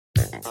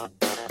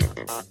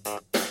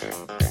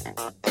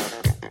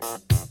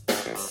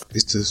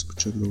Estás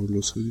escuchando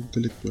Los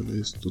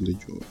Intelectuales, donde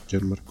yo,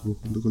 Gianmarco,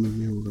 junto con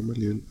mi amigo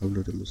Gamaliel,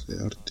 hablaremos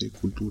de arte,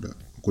 cultura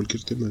o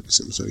cualquier tema que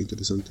se nos haga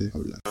interesante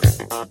hablar.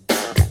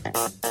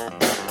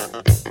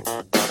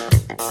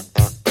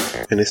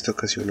 En esta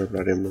ocasión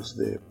hablaremos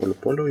de Polo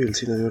Polo y el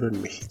cine de oro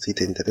en México. Si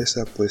te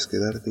interesa, puedes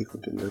quedarte y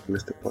continuar con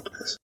este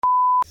podcast.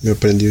 Me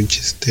aprendí un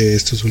chiste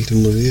estos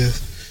últimos días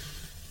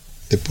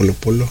de Polo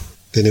Polo.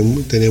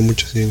 Tenía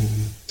mucho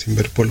sin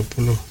ver Polo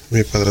Polo.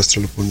 Mi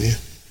padrastro lo ponía.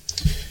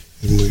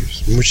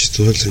 Es muy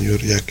chistoso el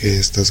señor, ya que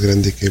estás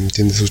grande y que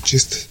entiende sus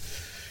chistes.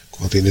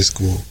 Cuando tienes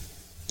como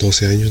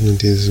 12 años no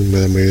entiendes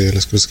la mayoría de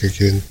las cosas que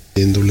quieren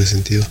en doble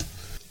sentido.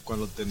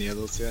 Cuando tenía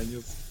 12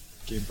 años,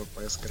 que mi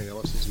papá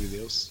descargaba sus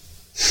videos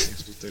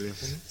en su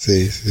teléfono.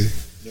 Sí.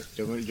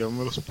 Yo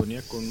me los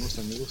ponía con unos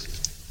amigos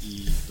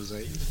y pues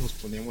ahí nos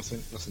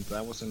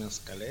sentábamos en las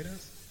escaleras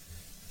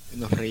y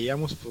nos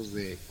reíamos pues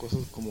de cosas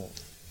como,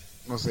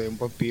 no sé, un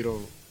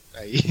vampiro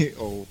ahí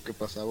o que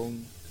pasaba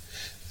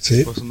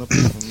pues una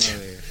persona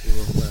de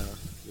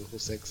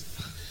ojos sexy,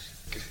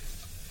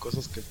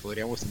 cosas que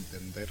podríamos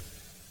entender,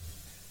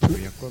 pero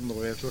ya cuando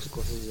ves las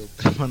cosas de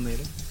otra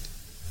manera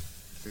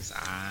dices,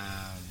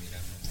 mira,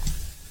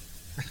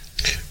 no.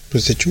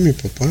 Pues de hecho mi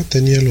papá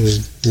tenía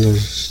los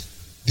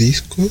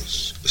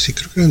discos, sí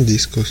creo que eran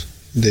discos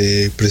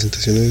de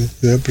presentaciones,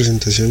 de una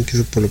presentación que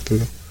hizo Polo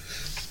Polo,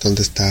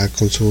 donde está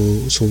con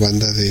su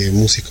banda de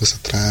músicos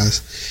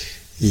atrás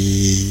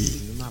y...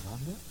 ¿Tiene una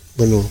banda?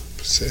 Bueno,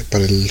 pues,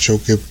 para el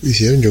show que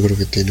hicieron yo creo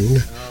que tiene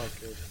una.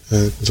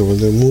 Okay. Con su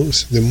banda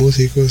de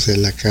músicos,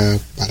 él acá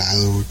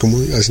parado,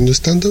 como haciendo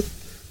stand-up,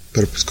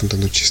 pero pues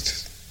contando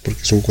chistes,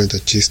 porque es un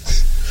cuenta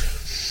chistes.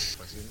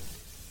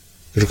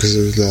 Creo que esa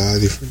es la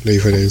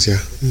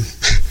diferencia.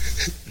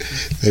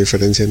 La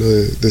diferencia, ¿no?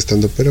 De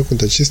stand-up, pero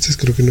cuenta chistes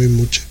creo que no hay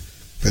mucha.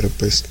 Pero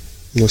pues,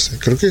 no sé,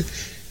 creo que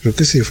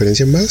se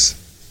diferencia más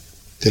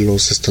de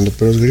los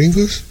stand-uperos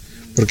gringos,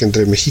 porque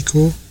entre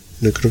México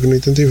no creo que no hay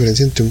tanta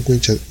diferencia entre un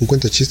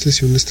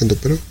cuentachistes y un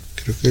stand-upero.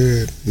 Creo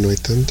que no hay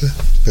tanta,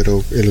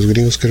 pero en los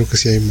gringos creo que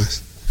sí hay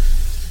más.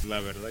 La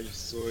verdad, yo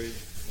soy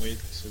muy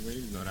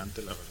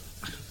ignorante, la verdad.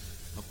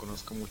 No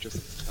conozco muchos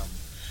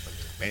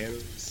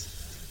stand-uperos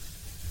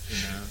y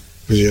nada.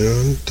 Pues yo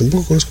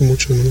tampoco conozco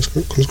muchos,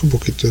 conozco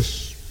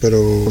poquitos,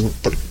 pero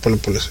Polo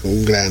Polo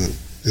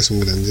es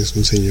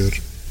un señor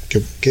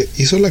que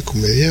hizo la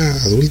comedia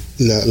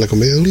adulta. La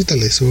comedia adulta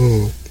la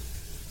hizo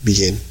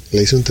bien,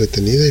 la hizo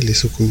entretenida y la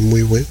hizo con un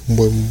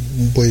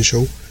buen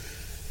show.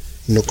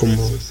 No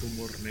como... ¿Es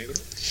humor negro?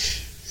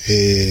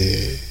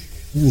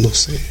 No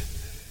sé,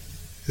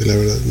 la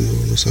verdad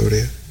no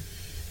sabría.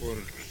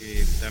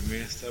 Porque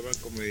también estaban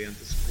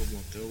comediantes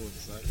como Teo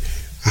González.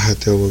 Ajá,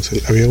 Teo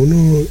González. Había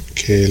uno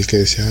el que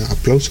decía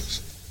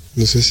aplausos.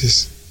 No sé si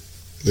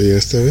lo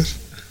llegaste a ver.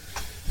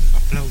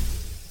 Aplausos.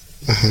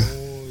 Ajá.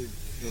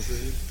 No sé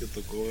si te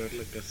tocó ver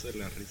La Casa de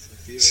la Risa.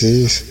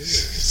 Sí. O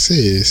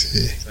sea,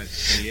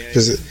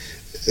 pues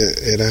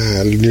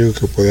era el único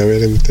que podía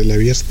ver en tele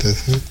abierta,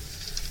 ¿sabes?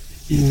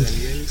 Y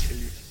salía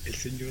el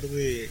señor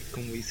de,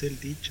 como dice el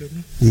dicho,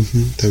 ¿no?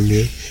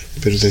 También.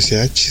 Pero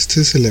decía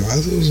chistes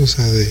elevados, o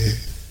sea, de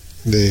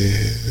No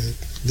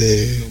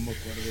me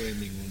acuerdo de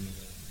ninguno.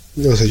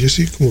 O sea, yo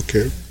sí como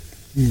que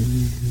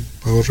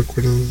hago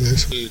recuerdos de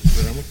eso. El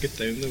programa que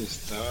también me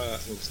gustaba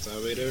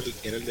ver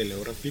era el de La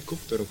Hora Pico,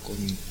 pero con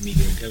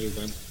Miguel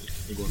Galván,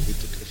 el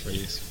gordito que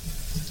falleció.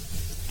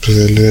 Pues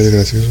él era el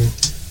gracioso.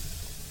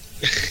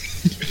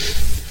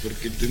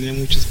 Porque él tenía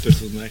muchos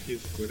personajes.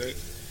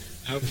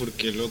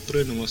 Porque el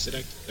otro nomás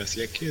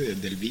hacía que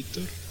del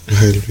Víctor.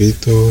 El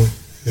Vito,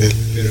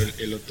 Pero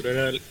el otro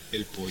era el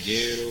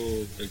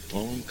pollero, el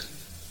punk,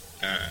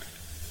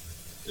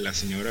 la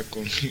señora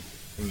con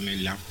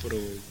el afro.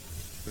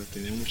 O sea,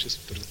 tenía muchos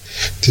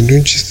personajes. Tiene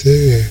un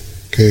chiste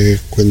que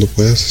cuando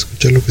puedas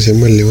escuchar lo que se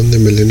llama El León de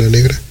Melena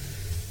Negra.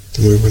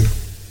 Está muy bueno.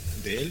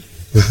 ¿De él?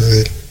 Ajá,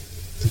 de él.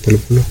 De Polo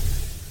Polo.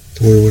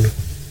 Está muy bueno.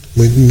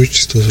 Muy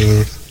chistoso, la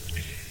verdad.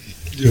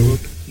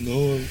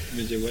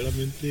 Me llegó a la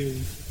mente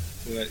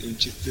un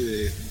chiste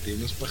de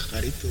unos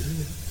pajaritos, ¿no?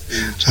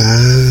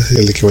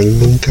 El de que van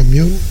en un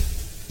camión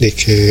y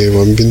que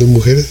van viendo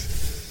mujeres.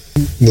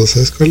 ¿No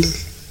sabes cuál es?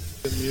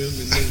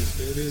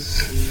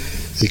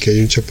 Y que hay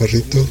un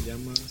chaparrito.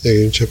 Y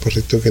hay un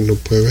chaparrito que no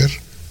puede ver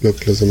lo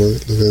que los demás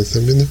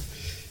están viendo.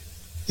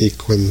 Y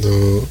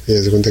cuando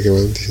ella se cuenta que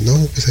van, dice,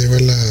 no, pues ahí va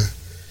la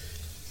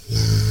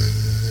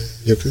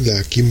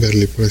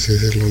Kimberly, por así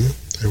decirlo, ¿no?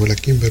 Ahí va la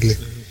Kimberly.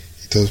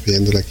 Y todos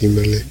viendo la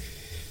Kimberly.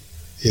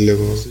 Y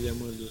luego... ¿Cómo se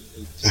llama el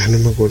no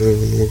me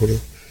acuerdo.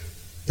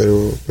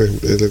 Pero pues,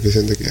 es lo que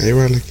dicen de que ahí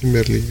va la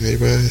Kimberly, ahí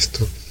va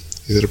esto.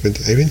 Y de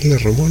repente, ahí viene la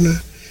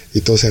Ramona.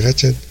 Y todos se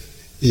agachan.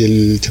 Y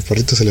el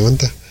chaparrito se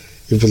levanta.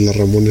 Y pues la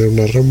Ramona era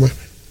una rama.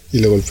 Y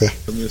le golpea.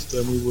 También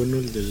está muy bueno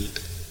el de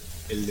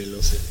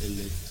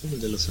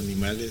los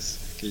animales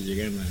que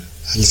llegan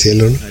al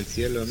cielo, ¿no? Al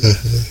cielo, ¿no?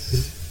 Ajá,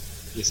 sí.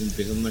 Y se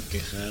empiezan a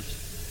quejar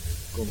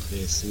con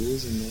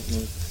Jesús, no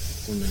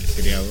con el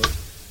Creador,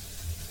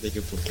 de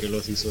que por qué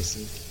los hizo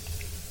así.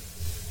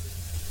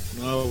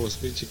 No, pues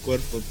pinche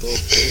cuerpo todo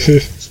feo.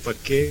 Pues, ¿pa'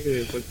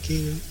 qué? ¿Pa'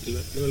 qué?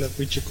 Luego la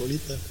pinche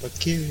colita, ¿pa'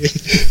 qué?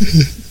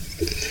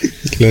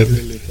 Claro. El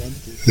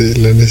elefante. Sí,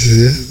 la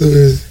necesidad.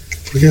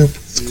 ¿Por qué?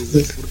 Sí,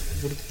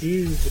 ¿por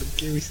qué? ¿Por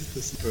qué me hiciste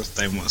así? Pero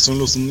hasta más, son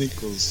los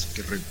únicos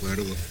que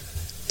recuerdo. Ahí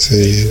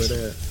Sí,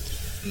 fuera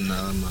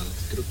nada más.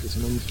 Creo que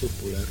son los más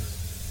populares.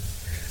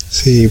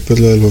 sí, pues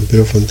lo del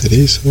vampiro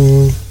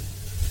fronterizo,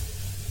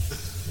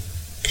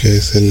 que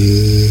es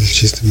el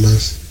chiste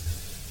más.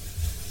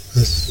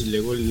 Y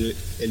luego el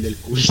del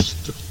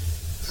culito.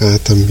 Ah,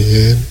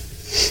 también.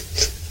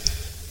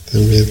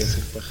 También. Quería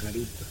ser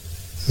pajarito.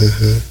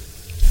 Ajá.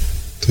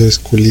 Tú eres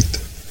culito.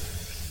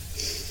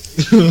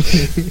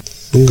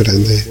 Un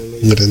grande,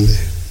 un grande.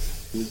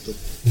 Culto.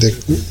 De,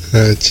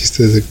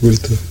 chistes de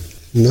culto.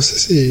 No sé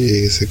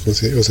si se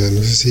consigue, o sea,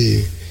 no sé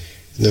si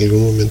en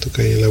algún momento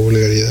caí en la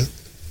vulgaridad,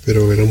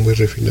 pero era muy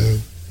refinado.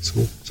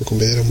 Su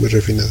comedia era muy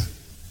refinada.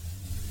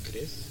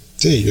 ¿Crees?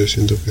 Sí, yo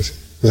siento que sí.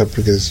 O sea,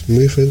 porque es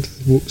muy diferente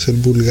ser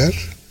vulgar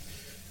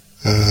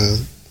a,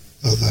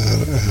 a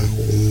dar a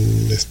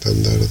un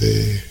estándar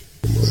de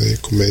como de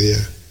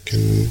comedia que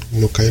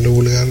no cae en lo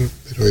vulgar,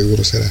 pero es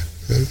grosera,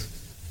 ¿sabes?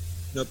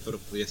 No, pero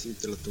pues ya si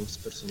te lo tomas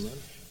personal,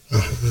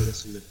 Ajá.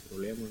 es el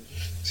problema.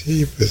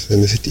 Sí, pues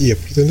en ese y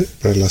aparte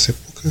para las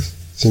épocas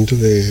siento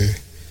que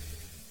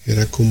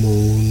era como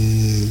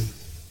un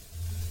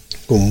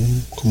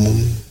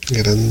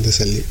gran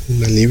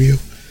un alivio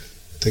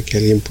de que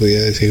alguien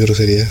pudiera decir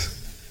groserías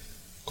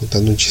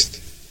contando un chiste,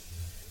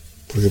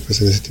 porque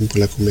pues en ese tiempo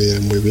la comedia era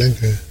muy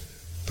blanca,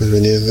 pues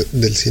venía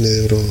del cine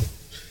de oro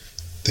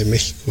de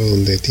México,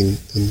 donde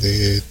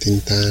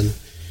Tintán,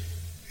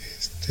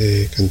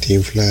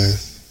 Cantinflas,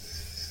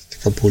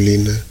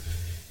 Capulina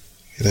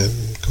eran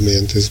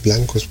comediantes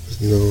blancos,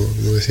 pues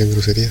no decían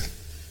groserías,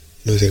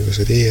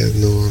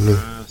 no.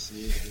 Ah,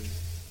 sí, sí.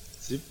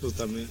 Sí, pues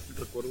también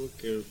recuerdo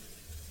que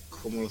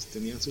como los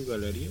tenía en su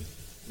galería,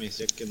 me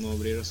decía que no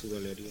abriera su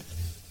galería.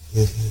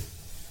 Uh-huh.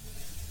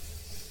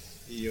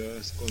 Y yo a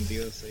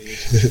escondidas ahí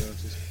escuchaba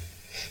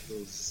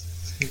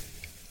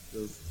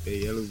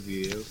veía los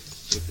videos,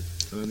 porque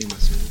son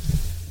animaciones.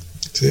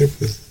 Sí,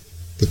 pues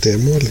te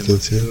llamó la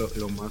atención.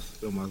 Lo más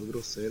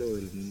grosero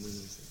del mundo, no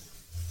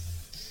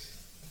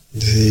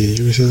sé. Sí,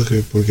 yo siento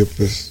que porque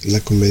pues la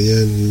comedia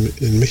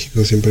en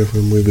México siempre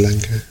fue muy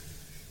blanca.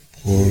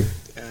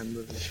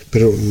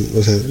 Pero,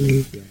 o sea,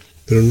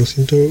 pero no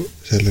siento, o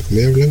sea, la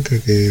comedia blanca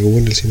que hubo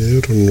en el cine de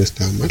oro no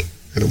estaba mal,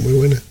 era muy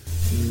buena.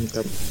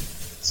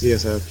 Sí, o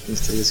sea, me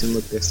estás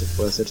diciendo que se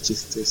puede hacer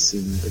chistes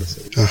sin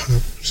grosería. Ajá,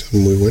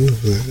 son muy buenos.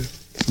 O sea,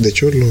 de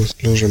hecho, los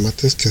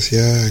remates que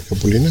hacía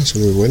Capulina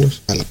son muy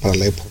buenos para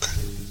la época.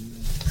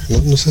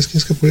 ¿No sabes quién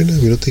es Capulina?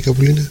 ¿Viruta y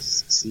Capulina?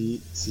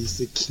 Sí, sí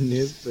sé quién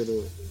es,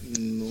 pero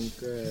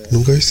nunca...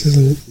 ¿Nunca viste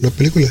una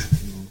película?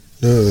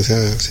 No. No, o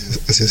sea,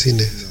 hacía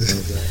cine.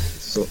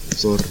 No,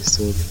 sorry.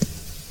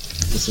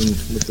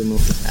 No te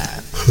enojes.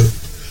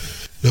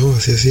 No,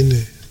 hacía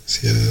cine.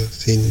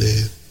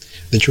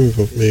 De hecho, mi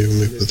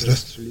padrastro.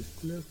 Las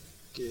películas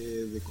que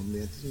de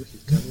comediantes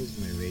mexicanos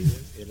me veían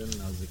eran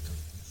las de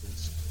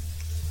Cantinflas.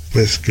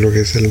 Pues creo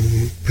que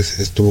pues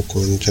estuvo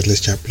con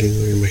Charles Chaplin,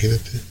 ¿no?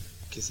 Imagínate.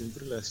 Que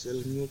siempre le hacía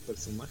el mismo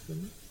personaje,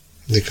 ¿no?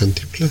 De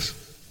Cantinflas.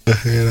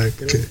 Ajá, era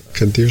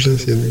Cantinflas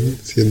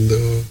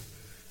siendo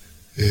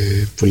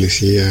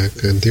policía,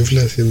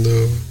 Cantinflas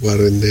siendo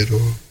barrendero,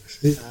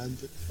 ¿sí?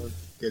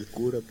 El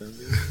cura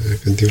también. Ajá,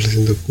 Cantinflas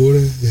siendo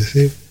cura y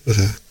así. O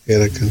sea,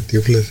 era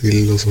Cantinflas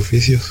y los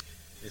oficios.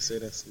 Eso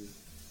era así.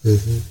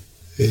 Uh-huh.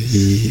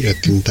 Y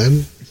a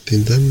Tintán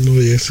no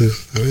lo llegaste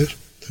a ver,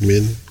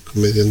 también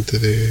comediante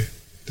de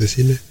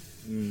cine.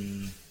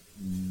 No,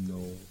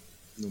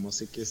 nomás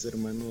sé que es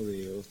hermano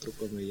de otro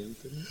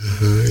comediante, ¿no?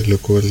 Ajá, el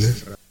Loco Valdés.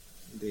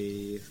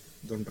 De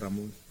Don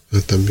Ramón.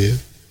 Ah, también.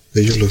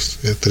 Ellos los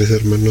tres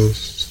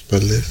hermanos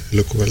Valdés, el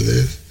Loco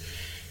Valdés,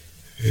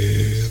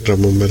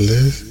 Ramón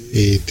Valdés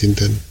y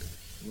Tintán.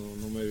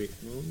 No he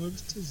visto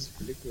sus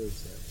películas, o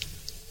sea,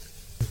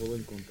 puedo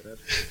encontrar.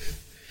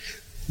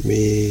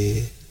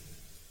 Mi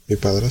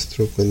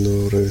padrastro,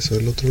 cuando regresó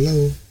del otro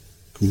lado,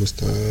 como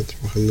estaba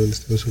trabajando en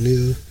Estados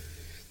Unidos,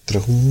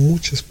 trajo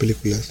muchas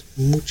películas,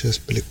 demasiadas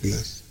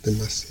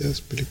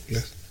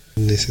películas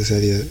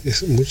necesarias,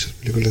 muchas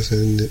películas.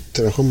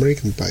 Trabajó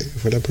American Pie,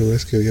 fue la primera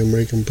vez que vi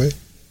American Pie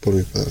por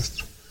mi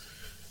padrastro.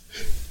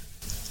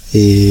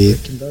 Y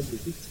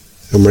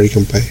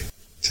American Pie.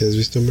 ¿Si has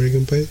visto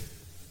American Pie?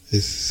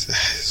 Es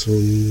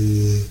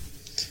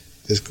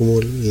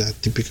como la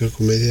típica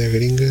comedia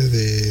gringa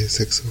de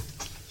sexo.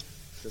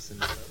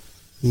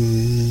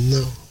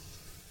 No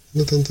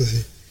tanto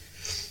así.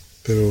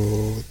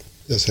 Pero,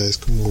 o sea, es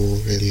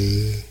como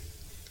el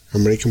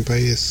American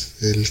Pie es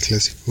el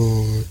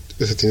clásico.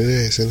 O sea,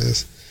 tiene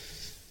escenas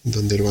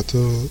donde el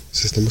vato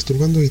se está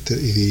masturbando y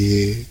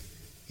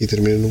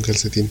termina en un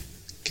calcetín.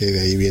 Que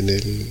de ahí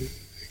viene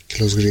que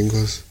los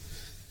gringos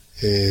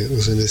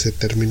usan ese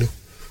término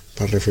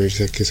para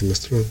referirse a que se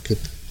masturban, que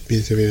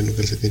se viene en un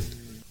calcetín.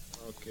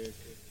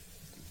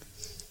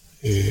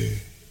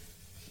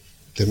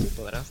 ¿Tu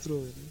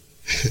padrastro?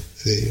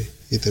 Sí,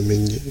 y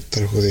también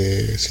trajo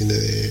de cine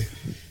de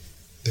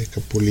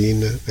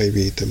Capulina. Ahí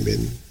vi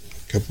también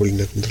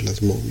Capulina contra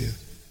las momias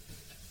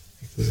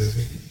y cosas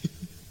así.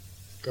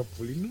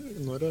 ¿Capulina?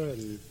 ¿No era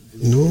el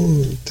No,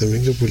 Blue?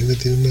 también Capulina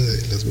tiene una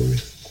de las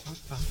momias. What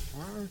the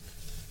fuck?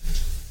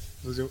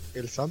 Pues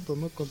el santo,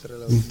 ¿no? Contra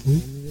las Ujú,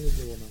 momias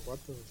de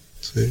Guanajuato.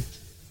 sí.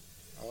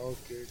 Ah,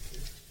 ok.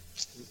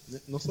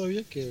 No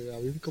sabía que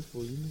había un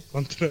Capulina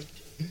contra.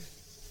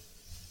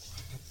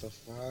 What the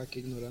fuck, qué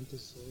ignorante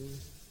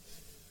soy.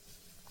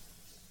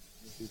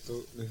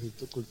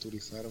 Necesito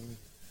culturizarme.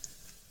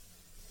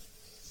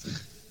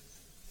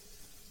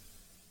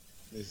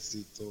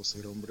 Necesito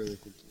ser hombre de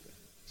cultura.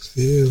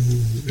 Sí,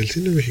 el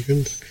cine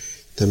mexicano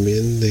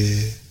también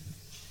de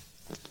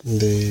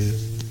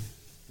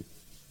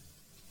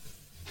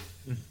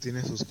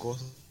Tiene sus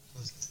cosas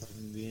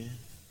también.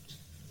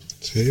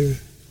 sí,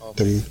 Oh my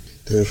también, god.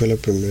 también fue la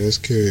primera vez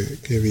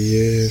que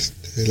vi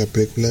la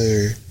película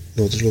de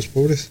Nosotros los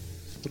pobres.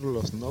 Nosotros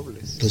los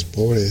nobles. Los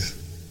pobres.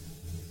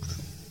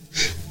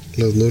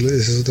 Los nobles,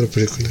 esa es otra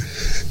película.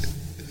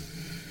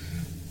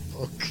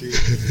 Ok.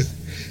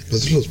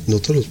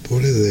 Nosotros los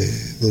pobres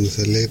de donde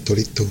sale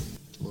Torito.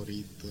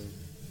 Torito.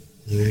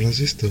 ¿No lo has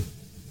visto?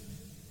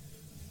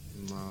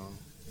 No.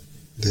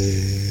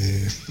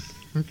 De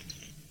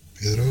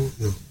Pedro,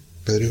 no,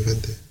 Pedro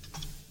Infante.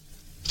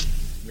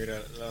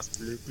 Mira, las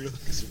películas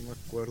que sí me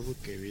acuerdo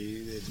que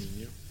vi de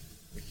niño,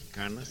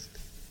 mexicanas,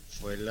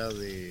 fue la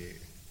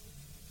de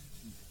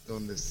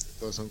donde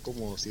son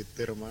como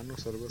 7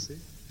 hermanos o algo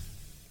así.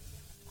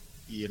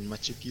 Y el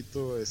más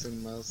chiquito es el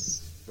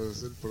más, pues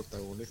es el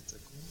protagonista.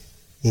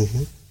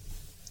 Ujú.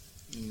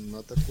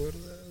 ¿No te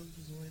acuerdas?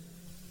 Bueno,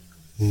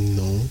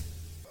 No.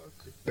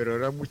 ok. Pero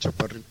era muy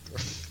chaparrito.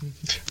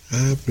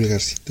 Ah,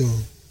 Pulgarcito.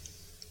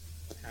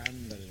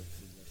 Ándale,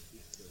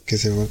 Pulgarcito. Que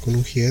se va con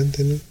un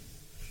gigante, ¿no?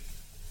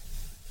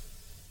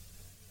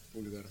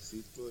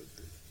 Pulgarcito,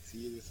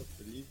 sí, de esa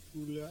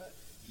película.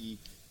 Y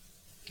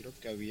creo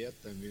que había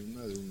también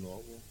una de un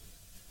lobo.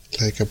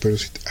 La de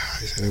Caperucita. Ah,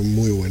 esa era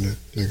muy buena.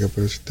 La de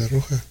Caperucita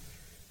Roja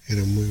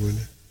era muy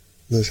buena.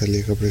 Donde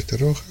salía Caperucita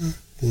Roja,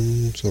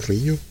 un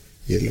zorrillo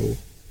y el lobo.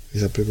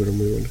 Esa película era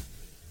muy buena.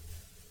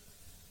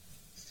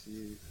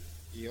 Sí,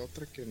 y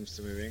otra que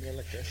se me venga a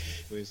la cabeza,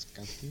 pues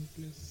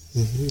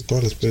Cantinflas,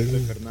 Todas las Chente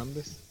películas.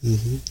 Fernández.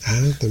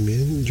 Ah,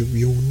 también yo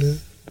vi una.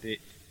 De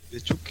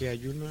hecho que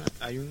hay una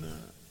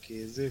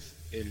que es de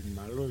el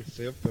malo, el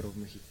feo, pero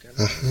mexicano.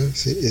 Ajá,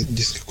 sí.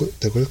 Y es que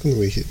 ¿te acuerdas cuando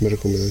me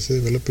recomendaste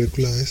ver la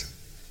película esa?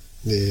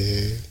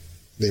 De,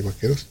 de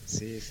vaqueros.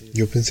 Sí, sí,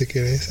 Yo pensé que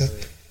era la esa.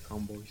 de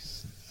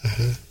Cowboys.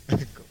 Ajá.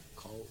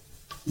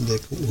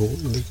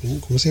 Cow-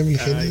 ¿Cómo se llama el Ay,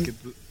 género? que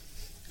tú,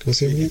 ¿Cómo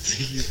se sí, que llama? tú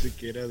dijiste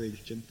que era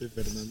del Chente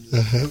Fernández.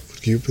 Ajá,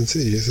 porque yo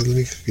pensé, y esa es la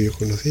única que yo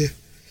conocía.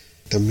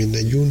 También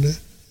hay una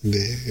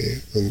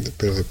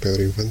pero de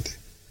Pedro Infante.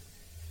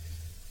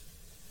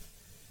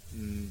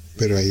 Sí,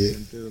 Pero hay,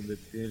 Chente donde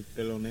tiene el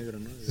pelo negro,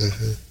 ¿no?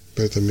 ajá,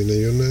 pero también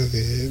hay una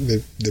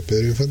de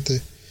Pedro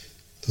Infante,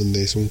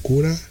 donde es un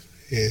cura,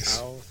 es,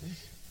 Oh, sí.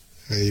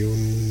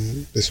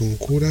 es un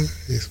cura,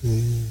 es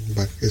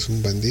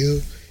un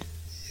bandido,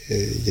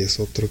 y es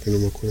otro que no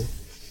me acuerdo.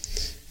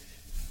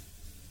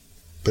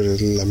 Pero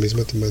es la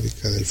misma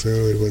temática del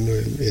feo, el bueno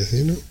y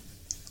así, ¿no?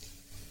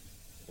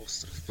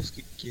 Ostras, pues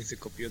 ¿quién se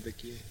copió de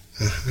quién?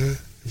 Ajá,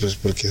 pues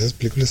porque esas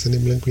películas están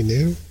en blanco y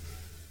negro.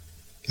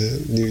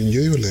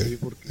 Yo digo Sí, la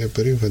de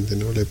Pedro Infante,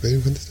 ¿no? La de Pedro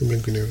Infante está en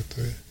blanco y negro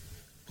todavía.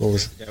 O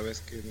sea, ya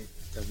ves que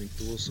también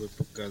tuvo su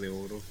época de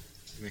oro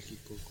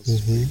México con sus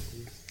ujú,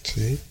 películas.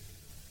 sí.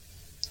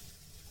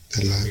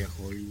 No había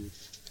Hollywood,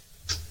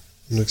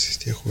 No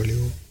existía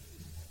Hollywood.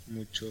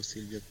 mucho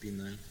Silvia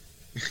Pinal.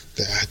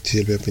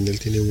 Silvia Pinal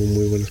tiene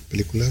muy buenas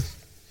películas.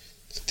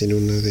 Tiene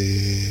una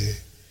de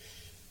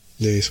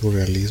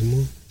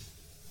surrealismo,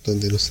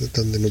 donde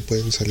no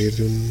pueden salir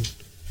de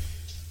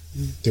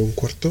un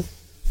cuarto.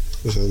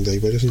 O sea, donde hay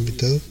varios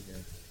invitados.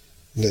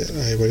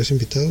 Hay varios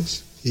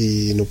invitados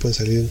y no pueden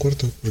salir de un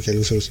cuarto porque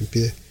algo se los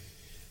impide.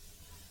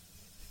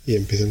 Y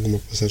empiezan como a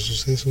pasar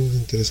sucesos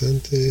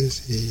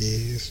interesantes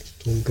y es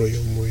un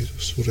rollo muy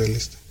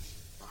surrealista.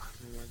 Ah,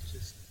 no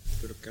manches.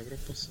 ¿Pero qué habrá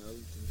pasado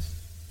entonces?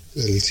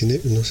 El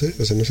cine, no sé,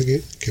 o sea, no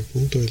sé qué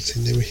punto el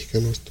cine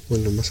mexicano estuvo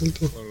en lo más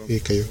alto O a lo y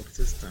cayó mejor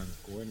se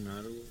estancó en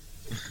algo.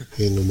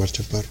 en Omar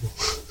Chaparro.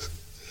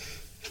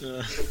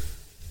 Ah,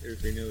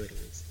 Eugenio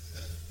Derbez.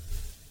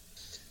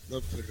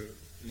 No, pero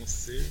no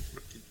sé,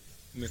 porque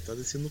me estás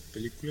diciendo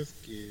películas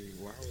que,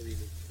 wow,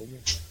 digo, ¿cómo?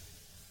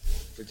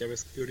 Pues ya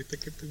ves que ahorita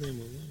que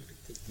tenemos, ¿no?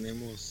 Ahorita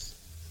tenemos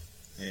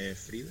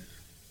Frida.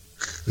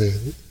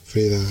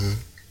 Frida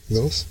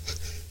 2.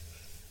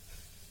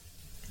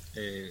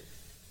 Eh,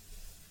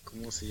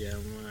 ¿Cómo se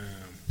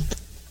llama?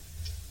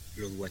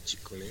 Los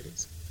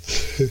guachicoleros.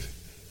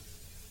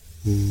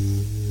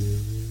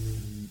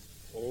 Mm,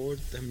 O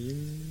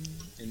también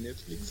en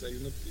Netflix hay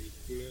una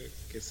película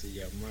que se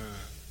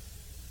llama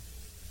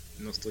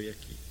No estoy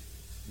aquí,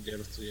 ya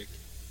no estoy aquí.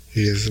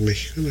 y es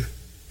mexicana.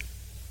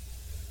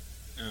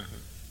 Ajá,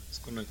 es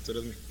con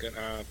actores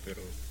mexicanos,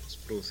 pero es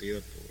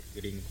producida por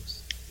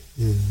gringos.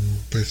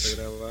 Está Pues,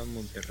 grabada en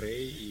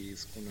Monterrey y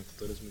es con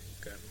actores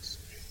mexicanos.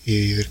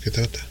 ¿y de qué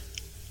trata?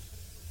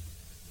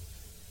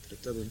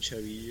 Trata de un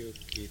chavillo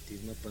que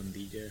tiene una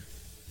pandilla.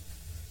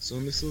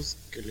 Son esos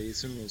que le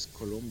dicen los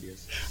Colombias.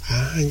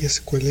 Ah, ya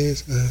sé cuál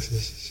es. Ah, sí,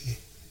 sí, sí.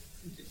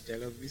 ¿Ya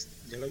la viste?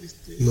 ¿Ya la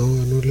viste? No,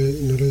 no lo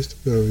he visto,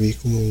 pero vi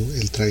como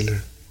el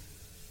tráiler.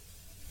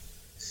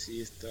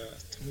 Sí, está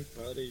muy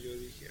padre. Yo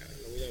dije,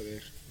 la voy a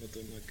ver, no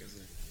tengo nada que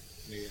hacer.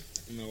 Mira,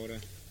 una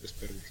hora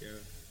desperdiciada.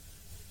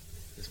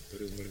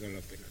 Espero que valga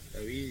la pena. La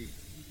vi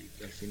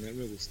y al final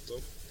me gustó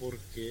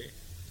porque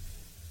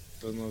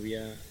pues no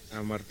había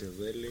amarte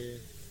duele,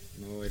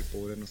 no, el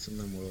pobre no se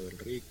enamoró del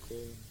rico.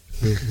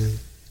 Ujú.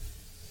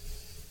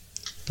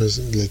 Pues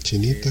la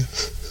chinita. eh,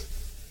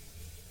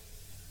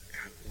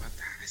 what?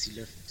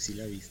 Sí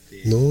la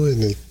viste. No,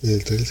 en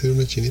el trailer era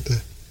una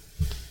chinita.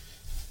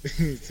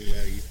 Sí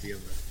la viste, ya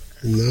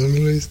No, no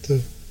lo he visto.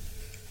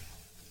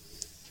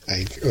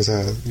 Ay, o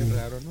sea, qué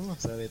raro, ¿no? O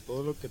sea, de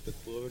todo lo que te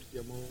pudo haber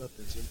llamado la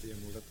atención, te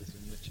llamó la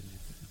atención una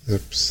chinita.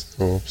 pues,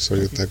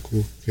 soy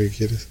otaku. ¿Qué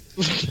quieres?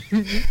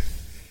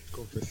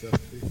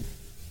 Confesaste,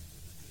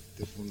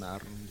 te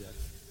funaron ya.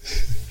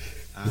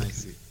 Ay,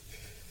 sí.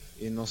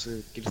 Y no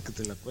sé, ¿quieres que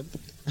te la cuente?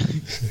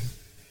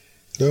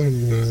 No,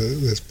 no,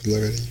 después la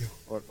veré yo.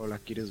 O la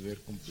quieres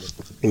ver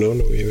completa? No,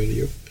 lo voy a ver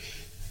yo.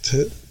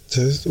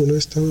 ¿Sabes? Una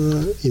vez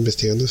estaba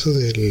investigando eso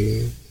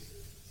del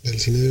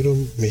cine de oro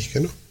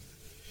mexicano.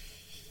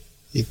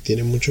 Y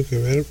tiene mucho que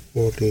ver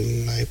por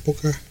la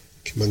época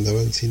que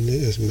mandaban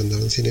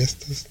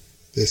cineastas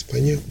de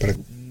España para.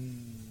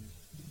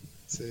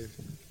 Sí.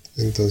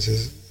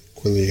 Entonces,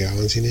 cuando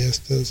llegaban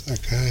cineastas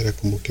acá era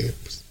como que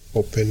pues,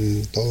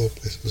 open todo,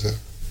 pues, o sea,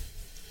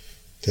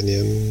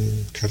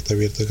 tenían carta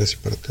abierta casi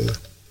para todo.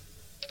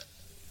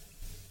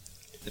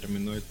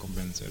 Termino de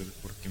convencer de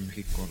por qué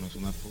México no es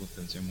una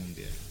potencia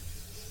mundial.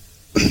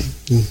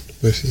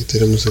 Pues sí,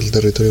 tenemos el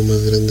territorio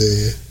más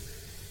grande,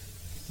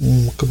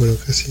 bueno,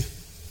 casi.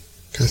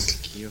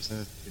 Aquí, o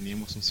sea,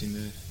 teníamos un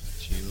cine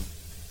chido,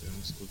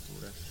 tenemos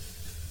cultura.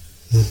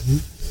 Uh-huh.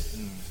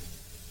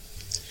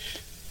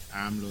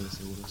 AMLO de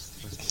seguro es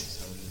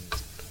responsable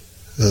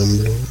de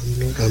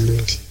esto.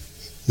 AMLO.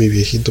 Mi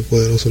viejito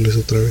poderoso lo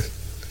hizo otra vez.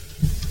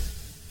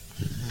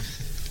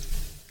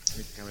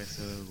 Mi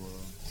cabeza de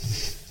algodón.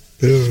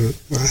 Pero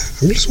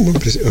AMLO es un buen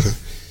presidente, o sea,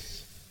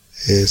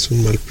 es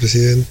un mal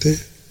presidente,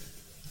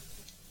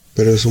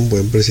 pero es un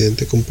buen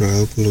presidente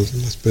comparado con los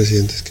demás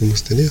presidentes que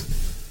hemos tenido.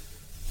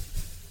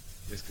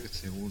 Es que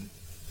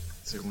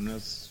según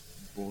las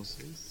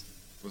voces,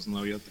 pues no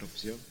había otra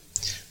opción.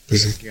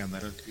 Pues, Hay que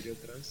ganar al PRI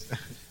otra vez.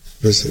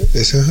 pues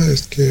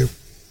es que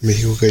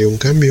México cayó un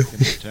cambio. Que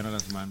me echaran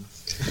las manos.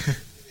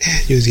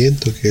 Yo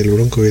siento que el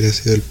Bronco hubiera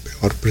sido el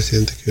peor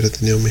presidente que hubiera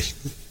tenido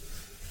México.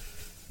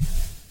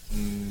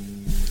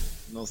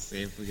 No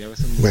sé, pues ya a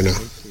veces Bueno,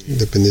 que...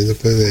 dependiendo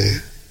pues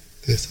de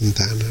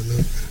Santana, ¿no?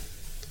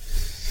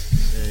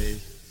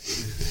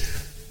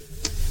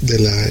 De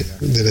la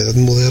edad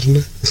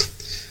moderna,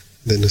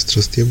 de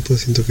nuestros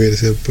tiempos, siento que hubiera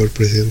sido el peor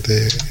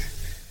presidente.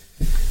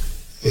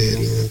 Pues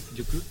no,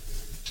 yo creo...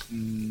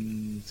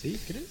 ¿Sí?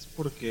 ¿Crees?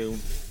 Porque,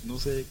 no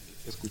sé,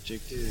 escuché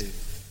que...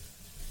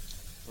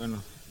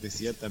 Bueno,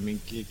 decía también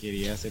que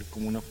quería hacer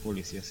como una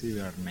policía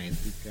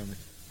cibernética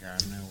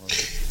mexicana o algo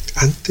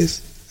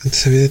así.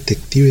 Antes había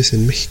detectives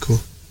en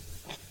México.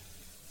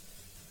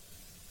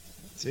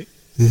 ¿Sí?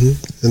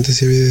 Antes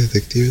sí había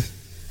detectives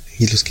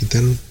y los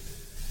quitaron.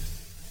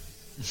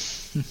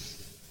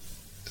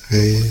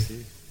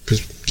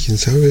 Pues quién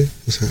sabe,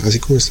 o sea, así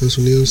como en Estados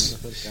Unidos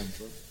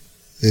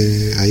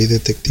hay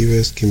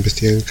detectives que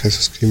investigan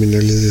casos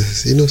criminales de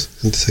asesinos.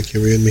 Antes aquí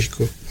había en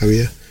México,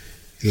 había,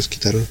 y los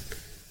quitaron.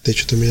 De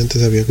hecho también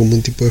antes había como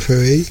un tipo de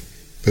FBI,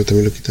 pero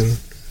también lo quitaron.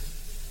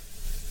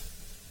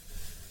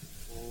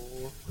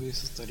 Pues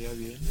eso estaría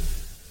bien.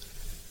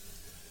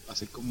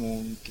 Así como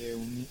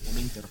una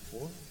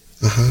Interpol.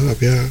 Ajá,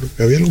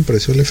 había algo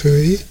parecido al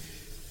FBI,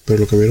 pero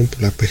lo cambiaron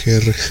por la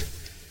PGR.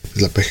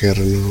 Pues la PGR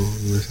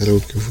no es algo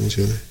que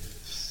funcione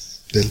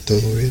del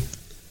todo bien.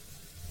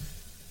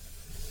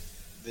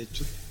 De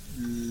hecho,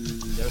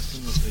 ya ves que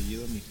me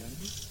apellido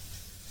Mijangos.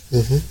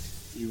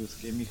 Y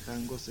busqué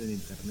Mijangos en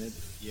internet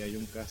y hay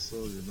un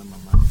caso de una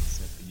mamá que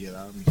se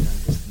apellidaba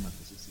Mijangos que mató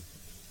a sus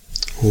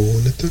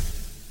hijos. ¿Neta?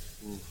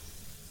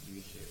 Y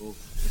dije,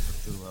 qué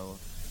perturbador.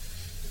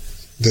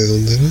 ¿De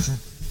dónde era?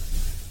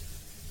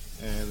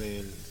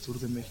 Del sur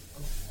de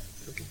México,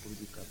 creo que por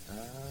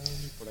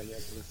Yucatán, por allá,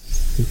 por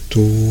así.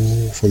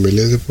 ¿Tu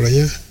familia es de por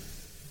allá?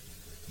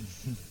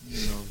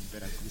 No,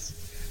 Veracruz.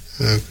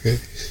 Ah, ok.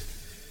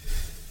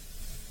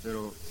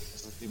 Pero, o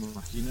sea, te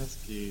imaginas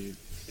que,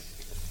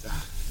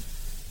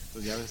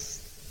 pues ya ves,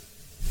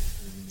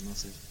 no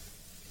sé.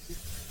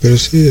 Pero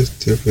sí,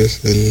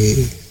 pues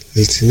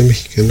el cine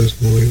mexicano es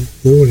muy,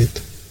 muy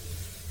bonito.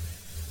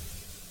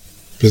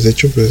 Pues de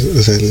hecho, pues,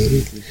 o sea,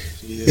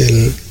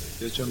 De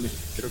hecho,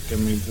 creo que a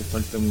mí me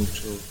falta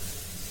mucho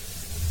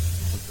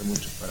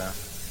para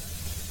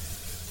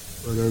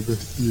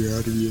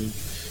investigar bien,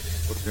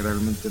 porque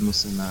realmente no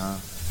sé nada.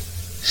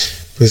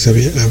 Pues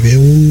había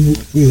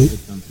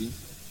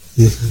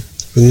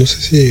pues no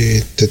sé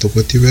si te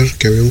tocó a ti ver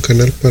que había un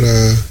canal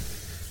para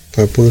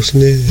puro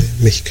cine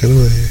mexicano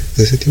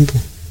de ese tiempo.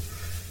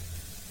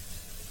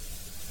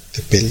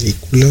 De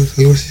películas,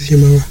 algo así se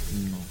llamaba.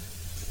 No.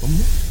 ¿Cómo?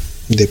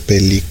 De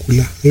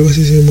película, algo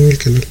así se llamaba el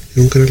canal.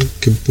 Era un canal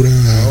que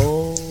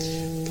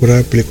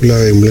pura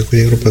película en blanco y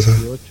negro pasaba.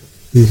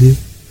 El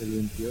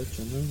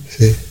 28, ¿no?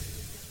 Sí.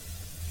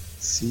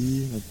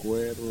 Sí, me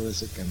acuerdo de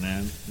ese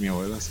canal. Mi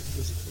abuela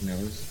siempre se ponía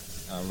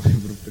a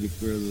ver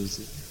películas de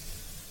eso.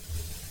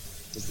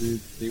 Entonces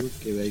te digo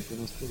que de ahí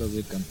conozco las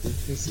de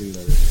Cantinflas y la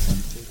de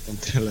Santo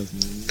contra las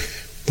niñas.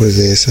 Pues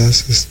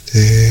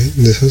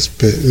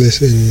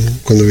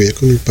cuando vivía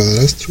con mi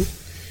padrastro,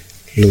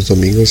 los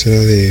domingos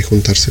era de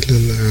juntarse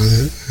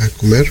a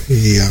comer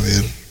y a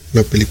ver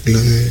una película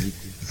de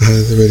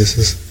ver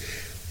esas,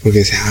 porque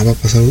decía, va a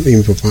pasar, y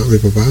mi papá,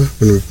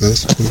 bueno, mi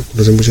padrastro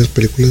conoce muchas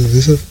películas de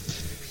esas,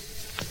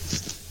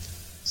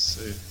 sí.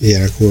 Y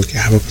era como que,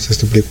 va a pasar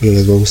esta película,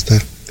 les va a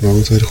gustar, lo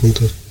vamos a ver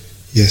juntos,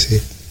 y así.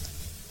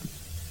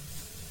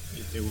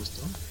 ¿Y te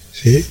gustó?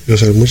 Sí, o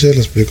sea, muchas de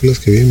las películas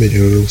que vi me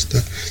llegaron a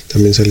gustar.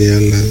 También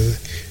salían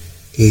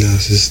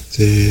las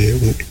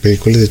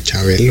películas de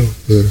Chabelo.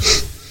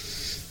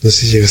 No sé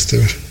si llegaste a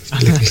ver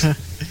películas.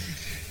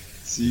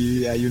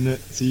 Sí, hay una,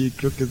 sí,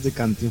 creo que es de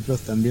Cantinflas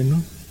también,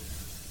 ¿no?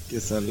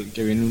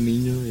 Que viene un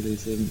niño y le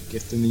dicen que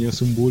este niño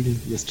es un bully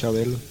y es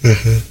Chabelo.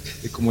 Ajá.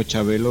 Y como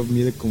Chabelo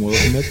mide como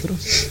 2 metros,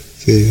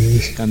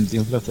 Sí.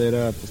 Cantinflas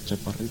era pues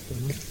chaparrito,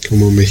 ¿no?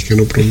 Como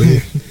mexicano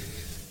promedio.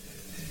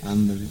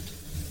 Ándale.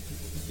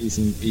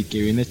 Y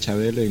que viene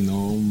Chabelo y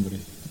no, hombre,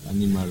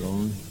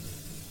 animalón.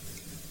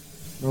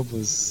 No,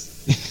 pues.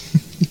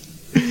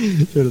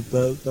 Pero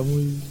está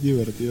muy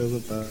divertido esa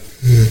parte.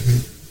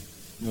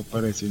 Me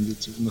apareció en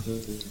YouTube, no sé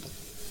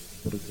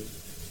por qué.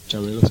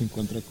 Chabelo se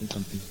encuentra con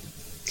Cantinflas.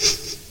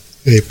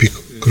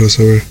 Épico,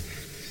 crossover.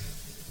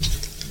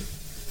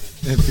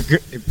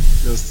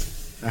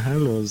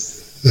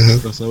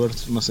 Los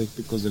crossovers más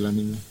épicos del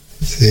anime.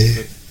 Sí.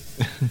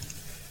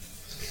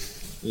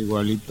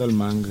 Igualito al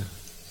manga.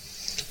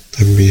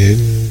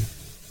 También,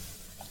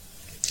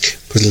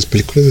 pues las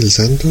películas del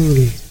Santo,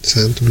 el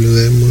Santo, Blue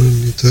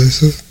Demon y todo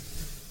eso,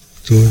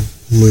 estuvo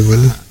muy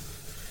bueno.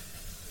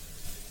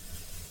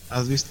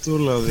 ¿Has visto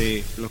lo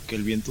de lo que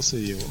el viento se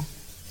llevó?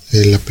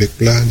 La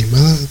película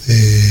animada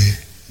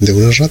de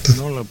unas ratas.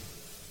 No,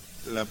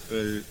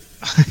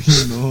 ay,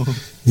 no.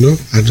 ¿No?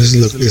 No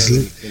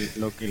es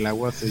lo que el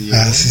agua se llevó.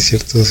 Ah, sí,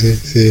 cierto, sí,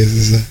 es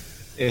esa.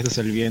 Ese es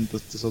el viento,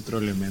 este es otro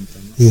elemento,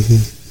 ¿no?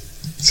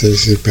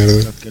 Sí,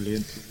 perdón.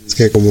 Es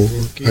que como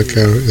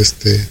acá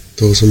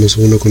todos somos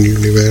uno con el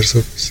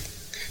universo,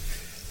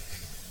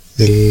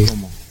 pues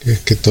 ¿Cómo?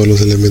 que todos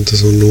los elementos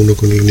son uno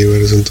con el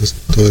universo, entonces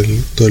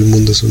todo el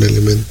mundo es un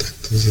elemento,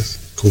 entonces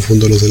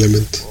confundo los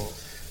elementos.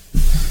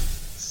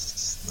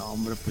 No,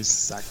 hombre, pues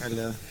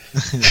sácala.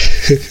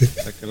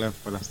 Sácala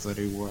para la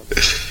historia igual.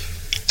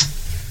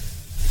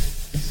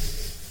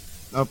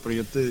 No, pero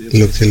yo te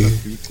decía las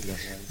películas.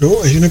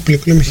 No, hay una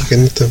película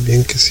mexicana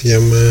también que se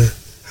llama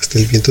Hasta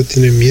el viento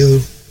tiene miedo.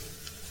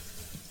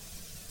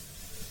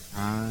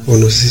 O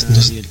no sé si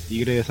y el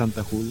tigre de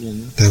Santa Julia,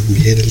 ¿no?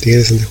 También el tigre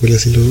de Santa Julia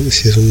sí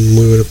es una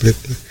muy buena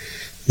película.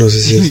 No sé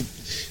si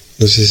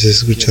has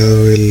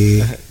escuchado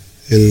el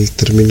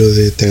término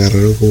de te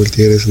agarraron como el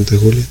tigre de Santa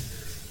Julia.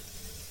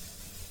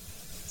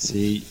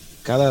 Sí,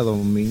 cada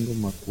domingo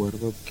me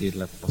acuerdo que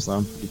las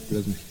pasaban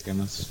películas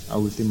mexicanas a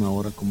última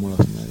hora como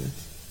las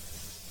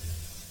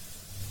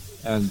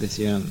 9.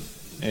 Decían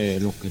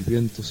lo que el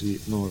viento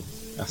sí, no,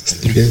 hasta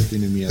el viento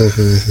tiene miedo.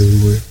 Ajá, es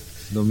muy...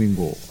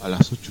 Domingo a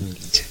las 8 de la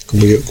noche.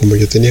 Como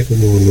yo tenía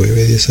como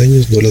 9, 10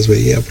 años, no las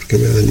veía porque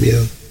me dan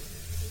miedo.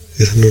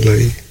 Esa no la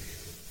vi.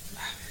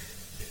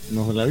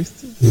 ¿No la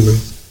viste? No.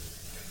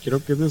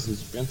 Creo que es de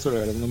suspenso,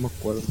 la verdad no me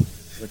acuerdo.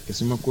 La que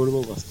sí me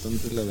acuerdo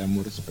bastante es la de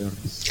Amores Perros.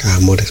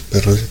 Amores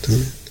Perros, yo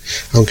también.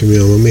 Aunque mi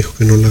mamá me dijo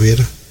que no la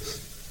viera.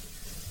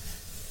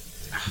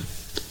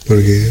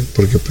 Porque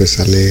pues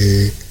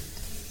sale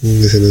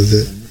escenas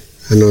de...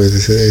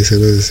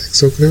 escenas de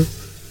sexo, creo.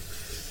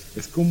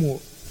 Es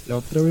como... La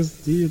otra vez,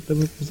 sí, yo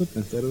también me puse a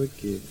pensar de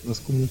que no es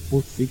como un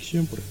Pulp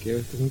Fiction, porque a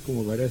veces son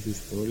como varias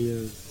historias.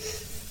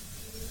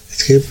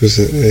 Es que pues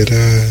era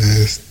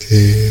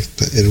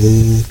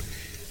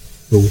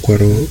un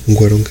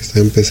Cuarón que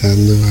estaba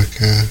empezando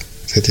acá,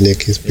 se tenía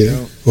que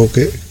inspirar. ¿O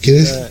qué?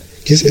 ¿Quién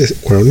es?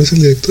 ¿Cuarón es el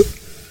director?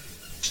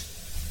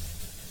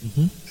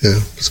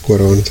 Pues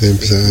Cuarón se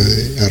empezaba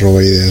a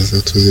robar ideas de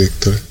otros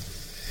directores.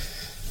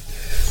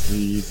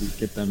 Sí,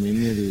 que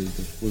también el de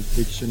Pulp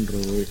Fiction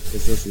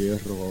esas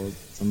ideas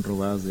son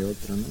robadas de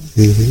otra, ¿no?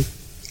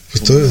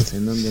 Pues como la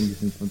escena en donde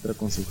se encuentra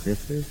con su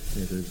jefe,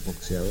 el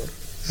boxeador.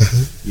 Ajá.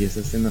 Y esa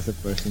escena se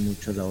parece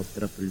mucho a la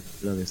otra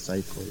película de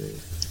Psycho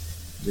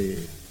de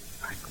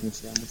 ¿cómo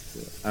se llama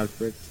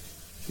Alfred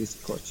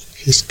Hitchcock,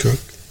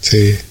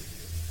 sí.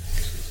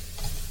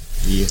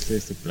 Y se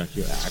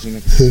plagió.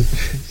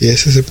 Y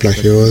ese se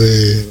plagió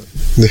de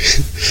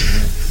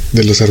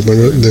los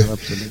hermanos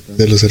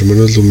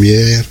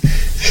Lumière.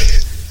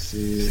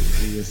 Sí,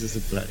 y ese es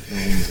el plan. No,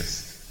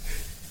 hombres.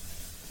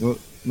 No,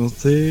 no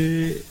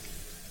sé.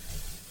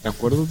 ¿Te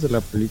acuerdas de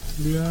la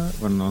película?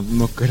 Bueno,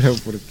 no creo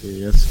porque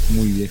ya es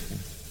muy vieja.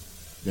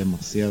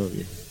 Demasiado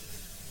vieja.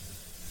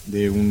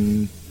 De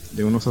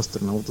unos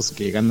astronautas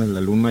que llegan a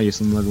la luna y es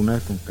una luna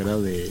con cara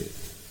de.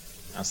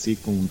 Así,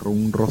 con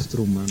un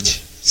rostro humano.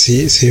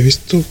 Sí, sí he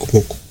visto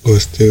como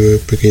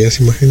pequeñas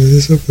imágenes de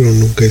eso, pero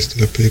nunca he visto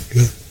la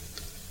película.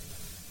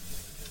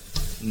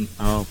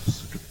 Pues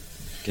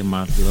qué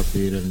más le va a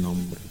pedir el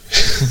nombre.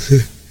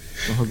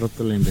 Mejor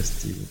rato la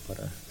investigo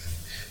para.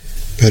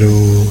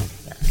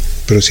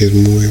 Pero sí es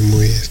muy,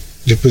 muy.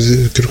 Yo pues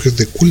creo que es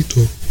de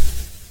culto.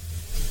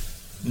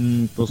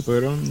 Pues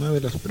fueron una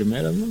de las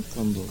primeras, ¿no?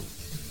 Cuando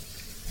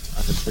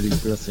hacer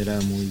películas era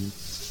muy.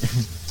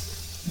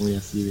 Muy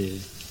así de.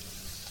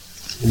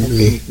 No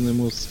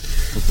tenemos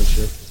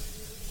Photoshop.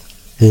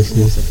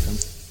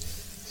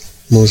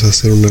 Vamos a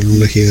hacer una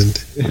luna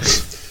gigante.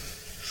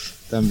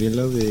 También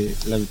la de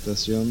la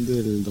habitación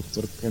del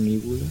Doctor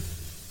Canígula.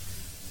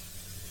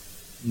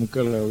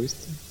 ¿Nunca la he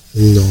visto?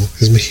 No,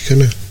 es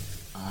mexicana.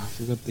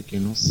 Fíjate que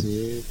no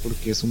sé,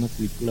 porque es una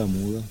película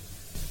muda.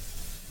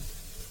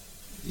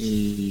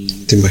 Y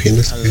 ¿te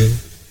imaginas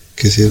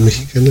que sí es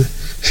mexicana?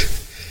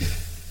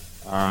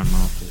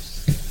 No, pues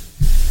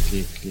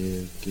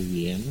que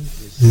bien,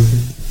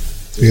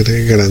 pues.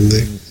 Grande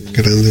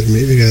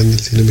el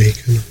cine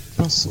mexicano.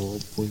 ¿Qué pasó,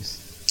 pues?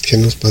 ¿Qué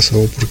nos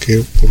pasó? ¿Por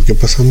qué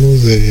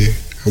pasamos de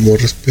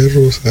Amores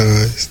Perros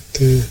a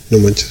No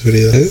Manches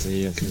Frida?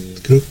 Sí.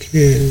 Creo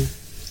que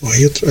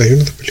hay otra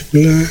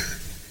película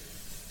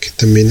que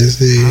también es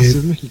de. Sí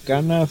es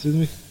mexicana.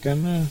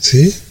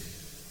 ¿Sí?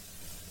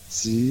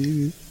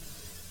 Sí.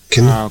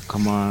 ¿Qué no?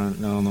 Come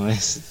on, no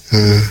es.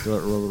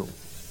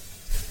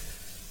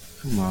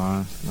 Come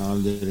on, no,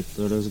 el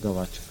director es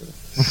gabacho, creo.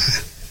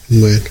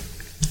 Bueno.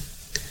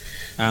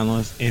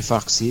 No, es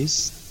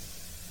Foxys.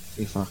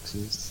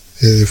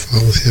 Es de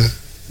Faucia.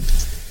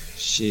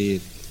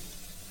 Shit.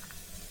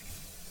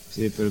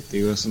 Sí, pero te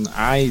digo, es una.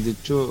 De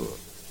hecho,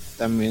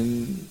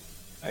 también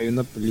hay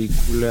una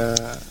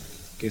película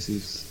que se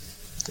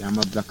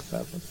llama Black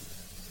Sabbath.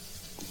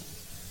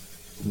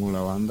 Como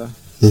la banda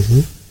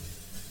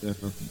de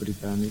rock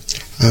británico.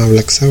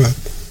 Black Sabbath.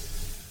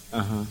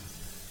 Ajá.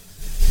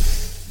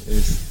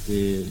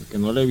 Que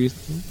no la he visto,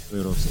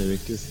 pero se ve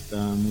que está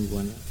muy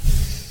buena.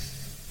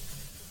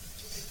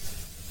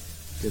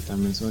 Que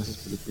también son esas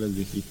películas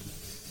viejitas.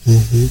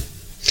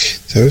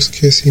 ¿Sabes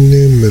qué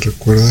cine me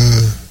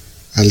recuerda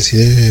al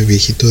cine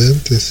viejito de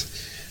antes?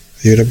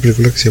 Hay una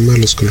película que se llama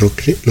Los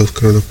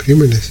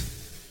Cronocrímenes.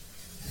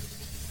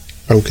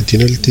 Aunque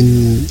tiene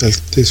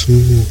es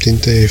un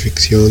tinte de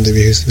ficción, de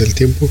viajes en el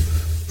tiempo,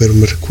 pero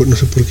me recuerda, no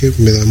sé por qué,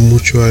 me da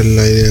mucho al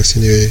aire a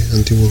cine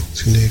antiguo,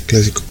 cine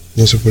clásico.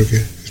 No sé por qué.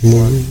 Es muy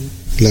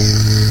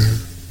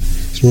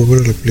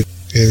buena la película.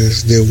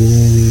 Es de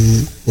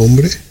un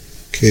hombre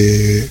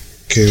que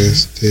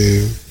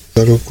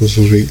algo con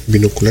sus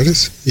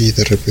binoculares y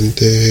de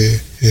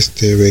repente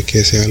ve que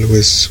ese algo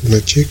es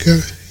una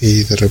chica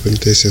y de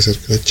repente se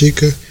acerca a la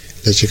chica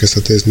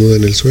está desnuda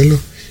en el suelo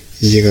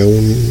y llega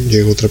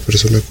otra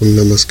persona con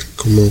una máscara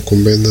como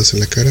con vendas en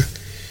la cara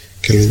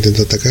que lo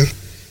intenta atacar.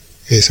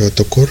 Ese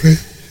vato corre,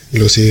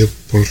 lo sigue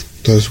por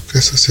toda su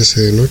casa, se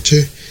hace de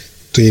noche,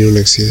 tiene un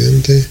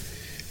accidente,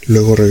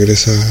 luego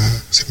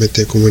regresa, se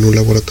mete como en un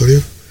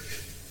laboratorio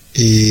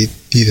y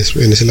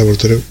después en ese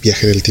laboratorio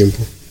viaja en el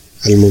tiempo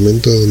al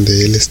momento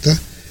donde él está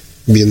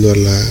viendo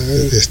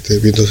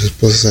viendo a su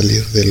esposa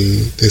salir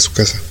de su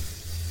casa.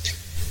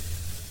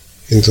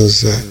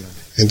 Entonces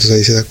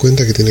ahí se da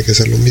cuenta que tiene que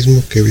hacer lo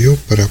mismo que vio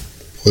para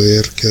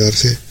poder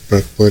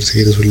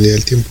seguir en su línea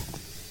del tiempo.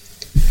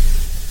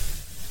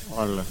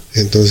 Hola.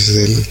 Entonces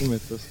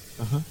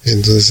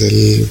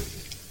él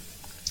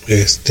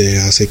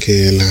hace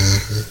que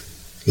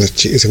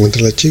se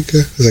encuentra la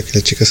chica, hace que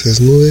la chica se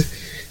desnude,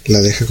 la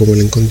deja como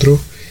la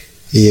encontró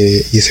y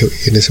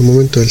en ese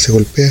momento él se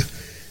golpea,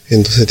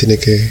 entonces tiene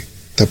que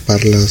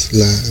tapar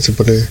se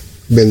pone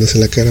vendas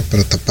en la cara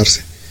para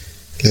taparse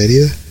la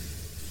herida.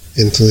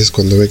 Entonces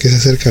cuando ve que se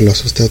acerca lo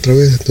asusta otra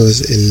vez.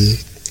 Entonces el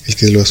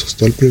que lo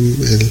asustó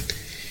en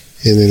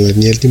la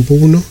línea del tiempo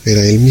 1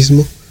 era él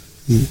mismo,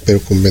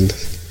 pero con vendas,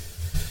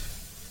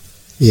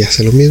 y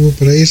hace lo mismo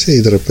para irse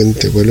y de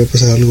repente vuelve a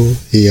pasar algo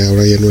y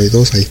ahora ya no hay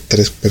dos, hay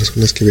 3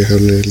 personas que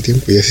viajaron en el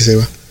tiempo y así se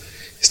va.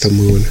 Está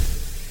muy buena.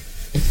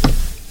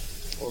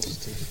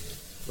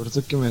 Por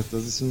eso que me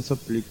estás diciendo esa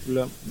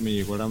película, me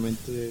llegó a la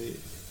mente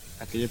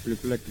aquella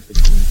película que te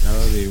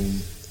comentaba de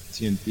un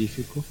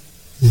científico,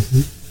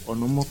 o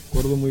no me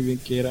acuerdo muy bien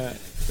qué era,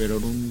 pero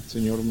era un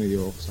señor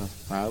medio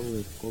zafado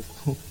de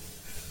coco,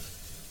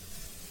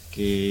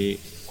 que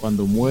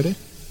cuando muere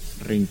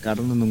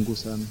reencarna en un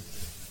gusano.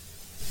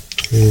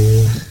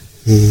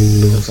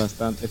 No. O sea,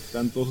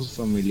 están todos sus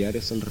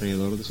familiares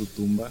alrededor de su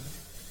tumba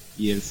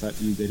y de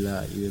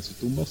su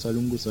tumba sale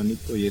un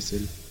gusanito y es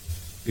él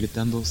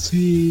gritando,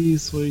 sí,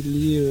 soy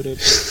libre,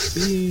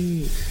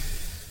 sí.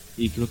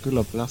 Y creo que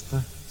lo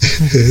aplasta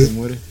y se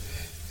muere.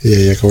 Y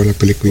ahí acabó la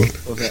película.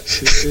 O sea,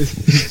 sí.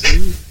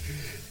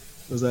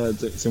 O sea,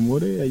 se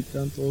muere, ahí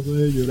están todos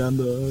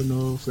llorando, oh,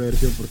 no,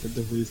 Sergio, ¿por qué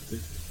te fuiste?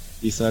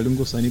 Y sale un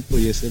gusanito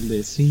y es el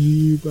de,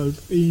 sí, al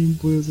fin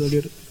puede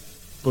salir.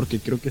 Porque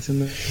creo que es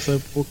en esa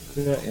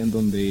época en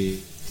donde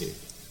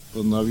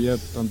pues no había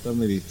tanta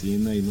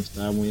medicina y no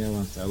estaba muy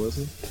avanzado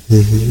eso. Y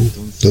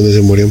entonces, donde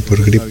se morían por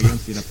no gripa. sabían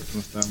si la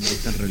persona estaba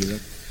muerta en realidad.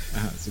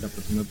 Ajá, si la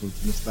persona pues,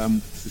 no estaba,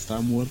 si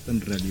estaba muerta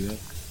en realidad.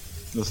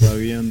 Lo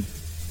sabían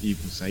y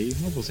pues ahí,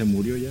 no, pues se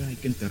murió ya, hay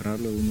que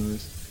enterrarlo de una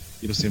vez.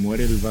 Y pues se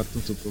muere el vato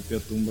en su propia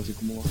tumba, así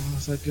como,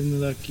 sáquenme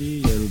de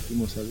aquí. Y al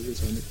último sale y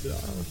dice,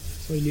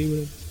 soy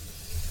libre.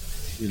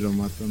 Y lo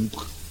matan.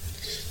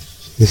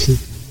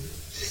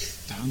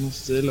 No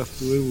sé, la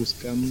estuve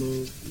buscando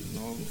y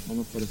no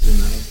me pareció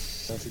nada.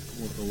 Está así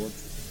como robot.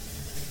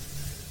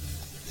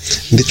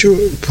 De hecho,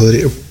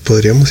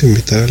 podríamos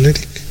invitar al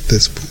Eric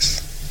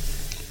después.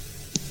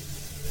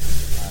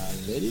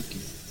 ¿Al Eric?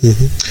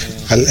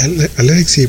 Al Eric sí,